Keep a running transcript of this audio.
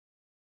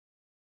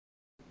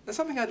There's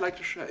something I'd like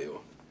to show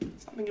you.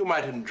 Something you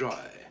might enjoy.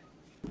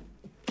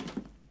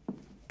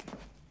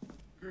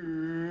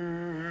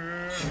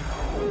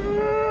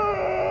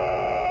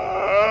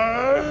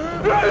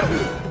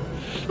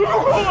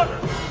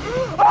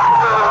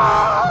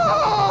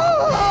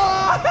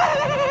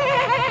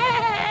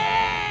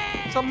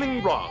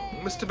 Something wrong,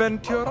 Mr.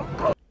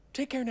 Ventura?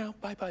 Take care now.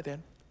 Bye-bye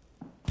then.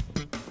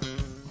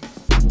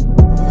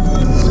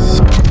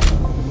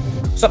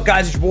 What's up,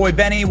 guys? It's your boy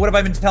Benny. What have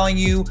I been telling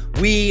you?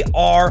 We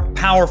are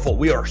powerful.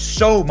 We are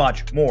so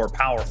much more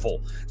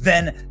powerful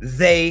than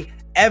they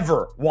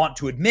ever want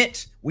to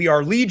admit. We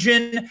are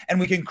legion, and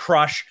we can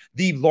crush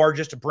the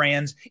largest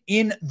brands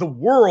in the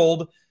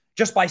world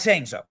just by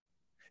saying so,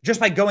 just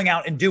by going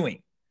out and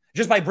doing,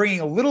 just by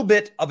bringing a little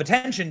bit of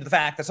attention to the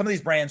fact that some of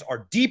these brands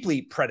are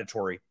deeply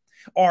predatory,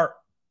 are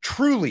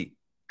truly,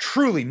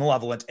 truly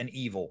malevolent and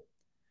evil.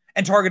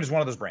 And Target is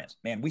one of those brands.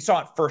 Man, we saw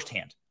it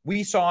firsthand.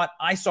 We saw it.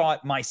 I saw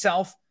it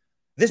myself.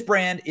 This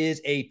brand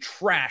is a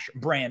trash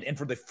brand. And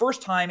for the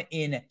first time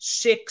in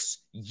 6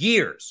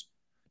 years,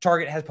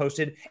 Target has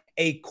posted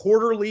a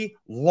quarterly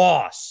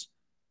loss,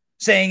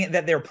 saying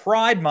that their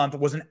Pride Month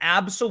was an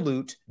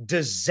absolute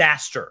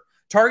disaster.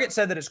 Target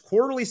said that its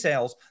quarterly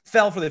sales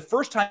fell for the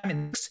first time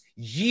in 6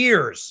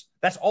 years.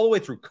 That's all the way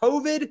through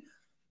COVID.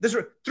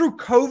 Through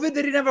COVID,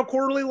 they didn't have a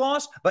quarterly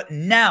loss, but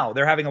now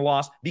they're having a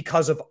loss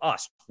because of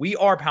us. We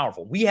are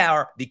powerful. We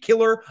are the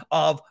killer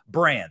of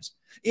brands.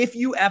 If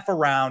you F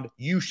around,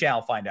 you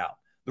shall find out.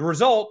 The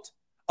result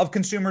of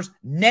consumers'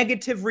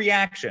 negative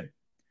reaction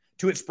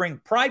to its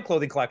spring Pride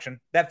clothing collection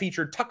that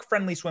featured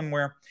tuck-friendly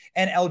swimwear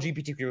and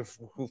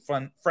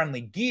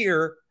LGBTQ-friendly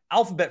gear,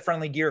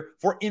 alphabet-friendly gear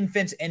for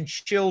infants and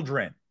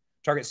children.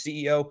 Target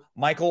CEO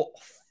Michael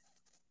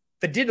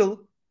Fadidl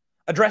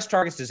addressed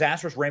Target's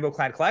disastrous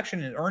rainbow-clad collection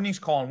in an earnings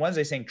call on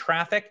Wednesday, saying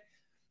traffic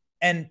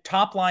and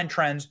top-line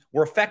trends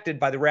were affected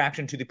by the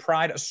reaction to the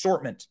Pride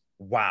assortment.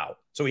 Wow.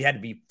 So he had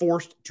to be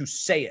forced to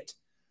say it.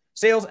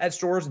 Sales at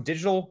stores and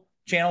digital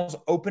channels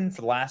open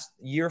for the last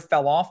year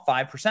fell off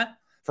 5%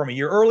 from a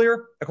year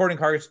earlier, according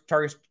to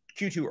Target's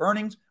Q2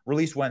 earnings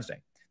released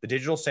Wednesday. The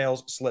digital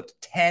sales slipped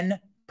 10%.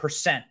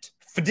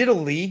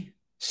 Fadidly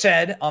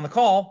said on the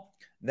call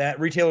that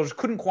retailers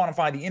couldn't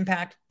quantify the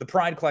impact the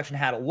Pride collection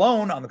had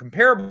alone on the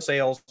comparable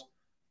sales.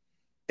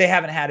 They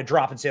haven't had a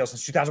drop in sales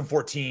since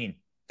 2014.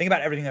 Think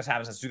about everything that's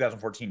happened since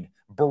 2014.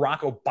 Barack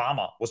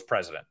Obama was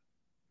president.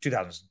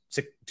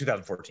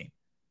 2014.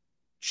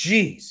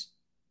 Jeez.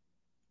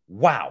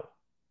 Wow.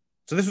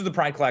 So this was the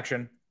Pride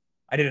collection.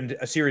 I did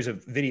a series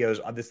of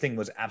videos on this. Thing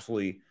was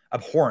absolutely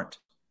abhorrent,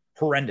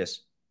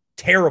 horrendous,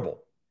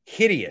 terrible,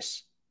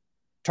 hideous.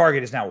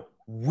 Target is now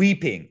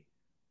weeping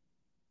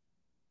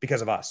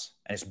because of us,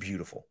 and it's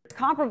beautiful.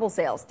 Comparable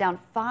sales down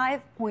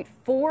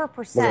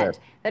 5.4%.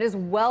 That is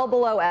well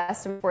below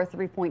estimate for a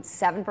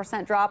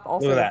 3.7% drop.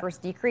 Also the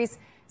first decrease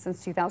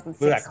since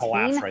 2016. Look at that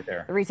collapse right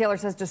there. The retailer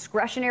says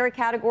discretionary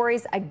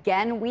categories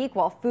again weak,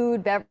 while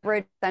food,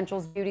 beverage,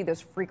 essentials, beauty,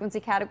 those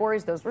frequency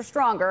categories, those were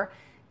stronger.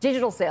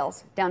 Digital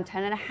sales down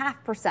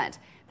 10.5%.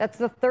 That's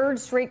the third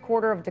straight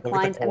quarter of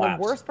declines and the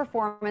worst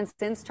performance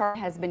since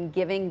Target has been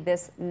giving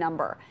this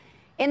number.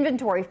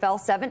 Inventory fell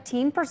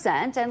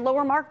 17%, and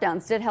lower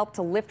markdowns did help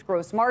to lift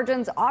gross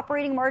margins.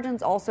 Operating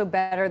margins also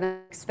better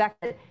than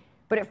expected,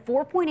 but at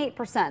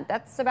 4.8%,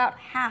 that's about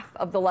half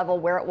of the level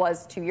where it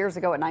was 2 years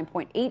ago at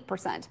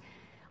 9.8%.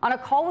 On a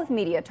call with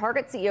media,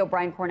 Target CEO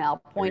Brian Cornell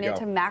pointed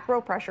to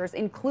macro pressures,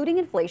 including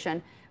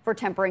inflation, for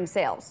tempering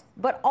sales,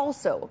 but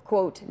also,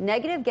 quote,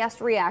 negative guest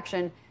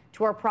reaction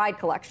to our Pride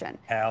collection.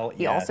 Hell yes.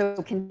 He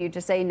also continued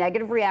to say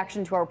negative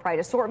reaction to our Pride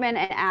assortment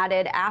and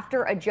added,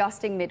 after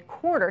adjusting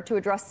mid-quarter to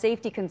address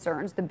safety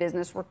concerns, the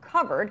business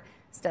recovered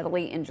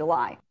steadily in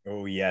July.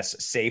 Oh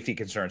yes, safety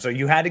concerns. So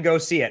you had to go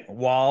see it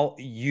while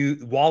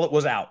it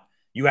was out.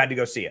 You had to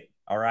go see it.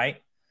 All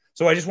right.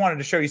 So I just wanted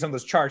to show you some of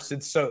those charts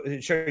to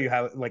show you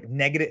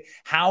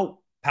how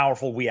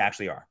powerful we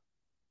actually are.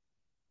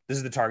 This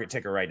is the Target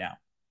ticker right now.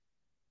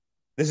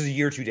 This is a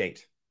year to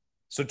date.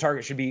 So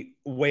Target should be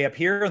way up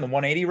here in the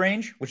 180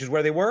 range, which is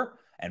where they were.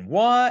 And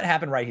what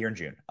happened right here in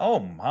June? Oh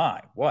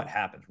my, what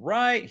happened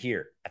right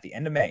here at the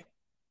end of May?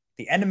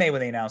 The end of May when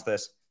they announced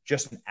this,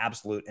 just an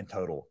absolute and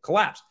total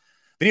collapse.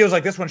 Videos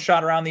like this one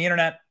shot around the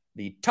internet.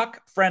 The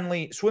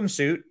tuck-friendly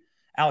swimsuit.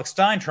 Alex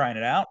Stein trying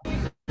it out.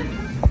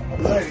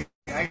 Look,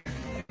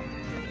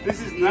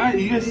 this is nice.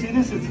 You guys see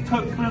this? It's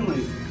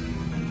tuck-friendly.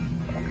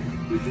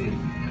 You see?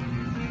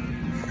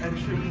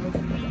 Extra.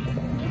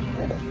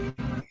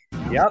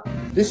 Yep.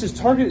 This is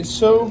Target is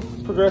so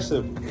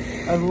progressive.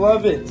 I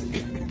love it.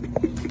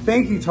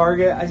 Thank you,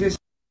 Target.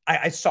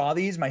 I saw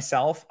these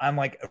myself. I'm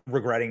like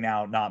regretting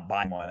now not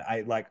buying one.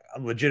 I like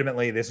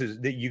legitimately,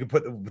 you could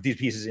put these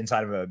pieces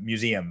inside of a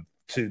museum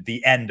to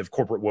the end of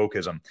corporate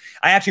wokeism.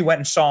 I actually went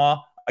and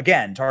saw,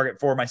 again, Target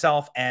for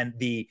myself. And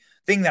the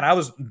thing that I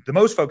was the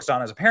most focused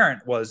on as a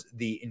parent was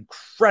the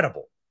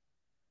incredible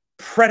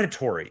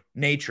predatory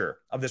nature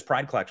of this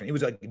Pride collection. It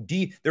was like,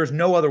 there's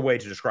no other way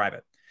to describe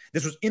it.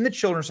 This was in the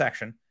children's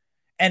section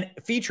and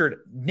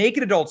featured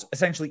naked adults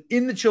essentially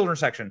in the children's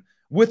section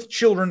with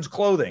children's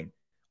clothing.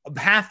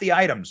 Half the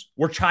items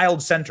were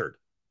child-centered.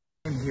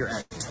 I'm here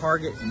at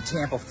Target in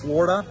Tampa,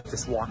 Florida.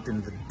 Just walked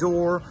in the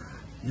door.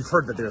 You've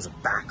heard that there's a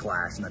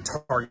backlash and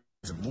the Target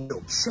has some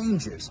real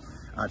changes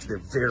to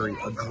their very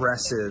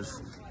aggressive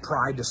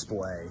Pride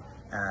display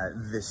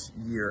this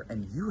year,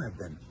 and you have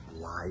been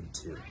lied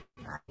to,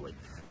 actually,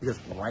 because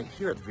right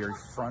here at the very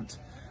front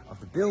of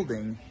the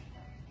building,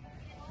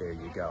 there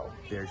you go.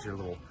 There's your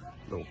little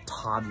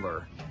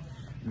toddler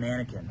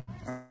mannequin.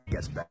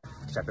 Gets back.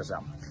 Check this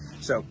out.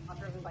 So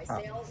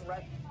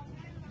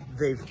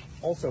they've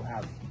also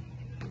have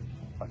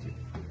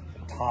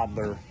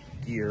toddler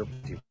gear.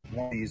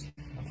 One of these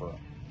for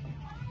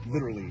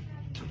literally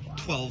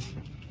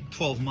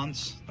 12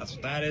 months. That's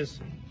what that is.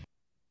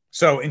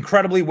 So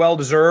incredibly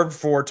well-deserved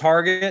for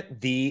Target.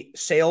 The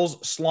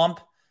sales slump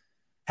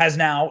has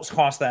now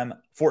cost them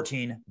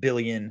 $14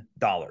 billion.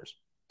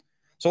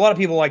 So a lot of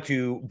people like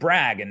to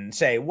brag and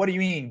say, what do you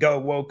mean go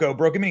woke, go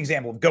broke? Give me an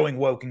example of going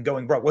woke and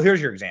going broke. Well,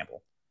 here's your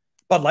example.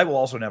 Bud Light will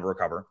also never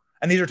recover.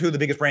 And these are two of the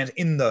biggest brands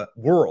in the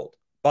world,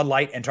 Bud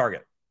Light and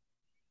Target.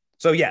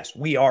 So yes,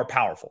 we are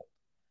powerful.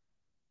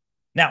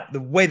 Now,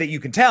 the way that you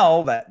can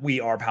tell that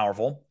we are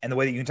powerful and the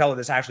way that you can tell that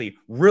this actually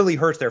really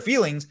hurts their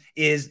feelings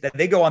is that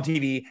they go on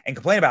TV and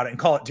complain about it and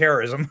call it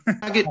terrorism.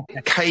 Target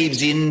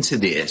caves into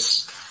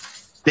this,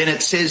 then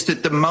it says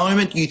that the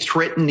moment you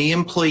threaten the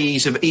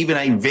employees of even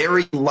a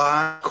very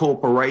large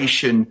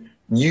corporation,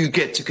 you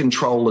get to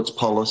control its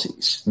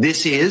policies.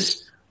 This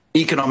is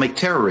economic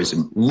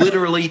terrorism,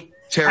 literally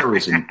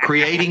terrorism,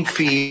 creating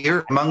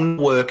fear among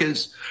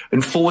workers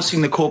and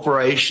forcing the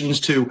corporations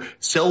to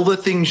sell the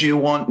things you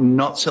want and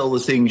not sell the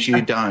things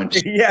you don't.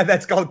 Yeah,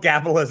 that's called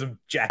capitalism,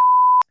 Jack.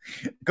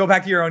 Go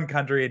back to your own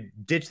country and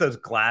ditch those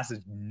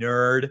glasses,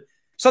 nerd.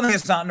 Something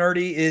that's not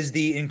nerdy is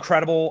the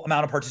incredible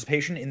amount of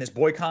participation in this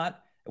boycott.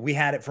 We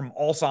had it from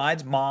all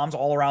sides. Moms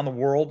all around the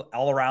world,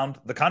 all around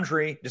the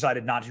country,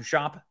 decided not to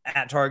shop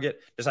at Target,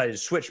 decided to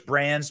switch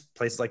brands,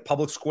 places like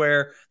Public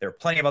Square. There are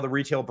plenty of other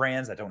retail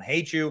brands that don't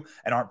hate you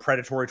and aren't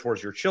predatory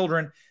towards your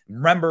children.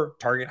 Remember,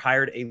 Target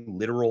hired a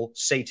literal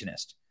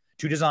Satanist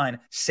to design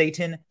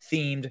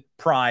Satan-themed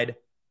Pride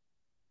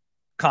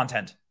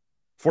content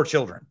for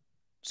children.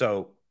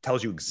 So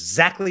tells you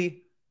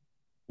exactly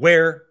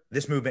where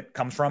this movement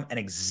comes from and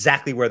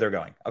exactly where they're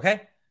going.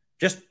 Okay?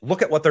 Just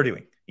look at what they're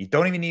doing. You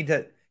don't even need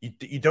to.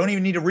 You don't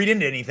even need to read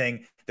into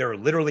anything. They're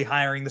literally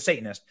hiring the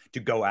Satanist to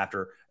go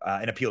after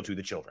and appeal to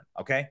the children.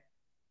 Okay.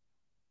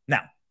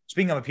 Now,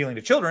 speaking of appealing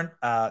to children,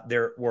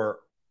 there were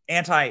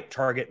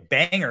anti-Target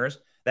bangers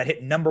that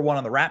hit #1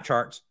 on the rap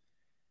charts.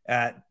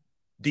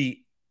 The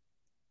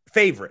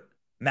favorite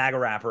MAGA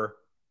rapper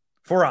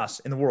for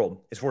us in the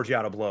world is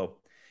Forgiato Blow,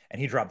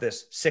 and he dropped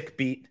this sick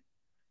beat.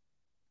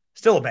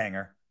 Still a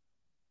banger.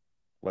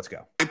 Let's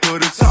go. They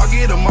put a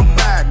target on my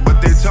back,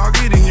 but they're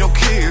targeting your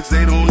kids.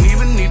 They don't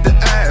even need to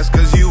ask,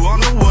 cause you all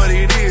know what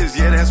it is.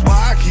 Yeah, that's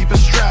why I keep a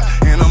strap,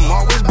 and I'm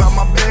always by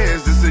my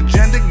bears. This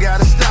agenda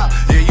gotta stop.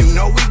 Yeah, you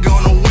know we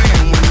gonna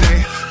win when they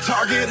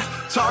target,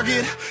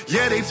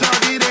 yeah, they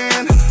target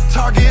and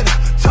target,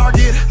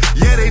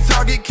 yeah, they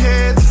target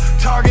kids.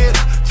 Target,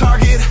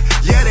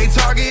 yeah, they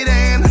target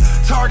and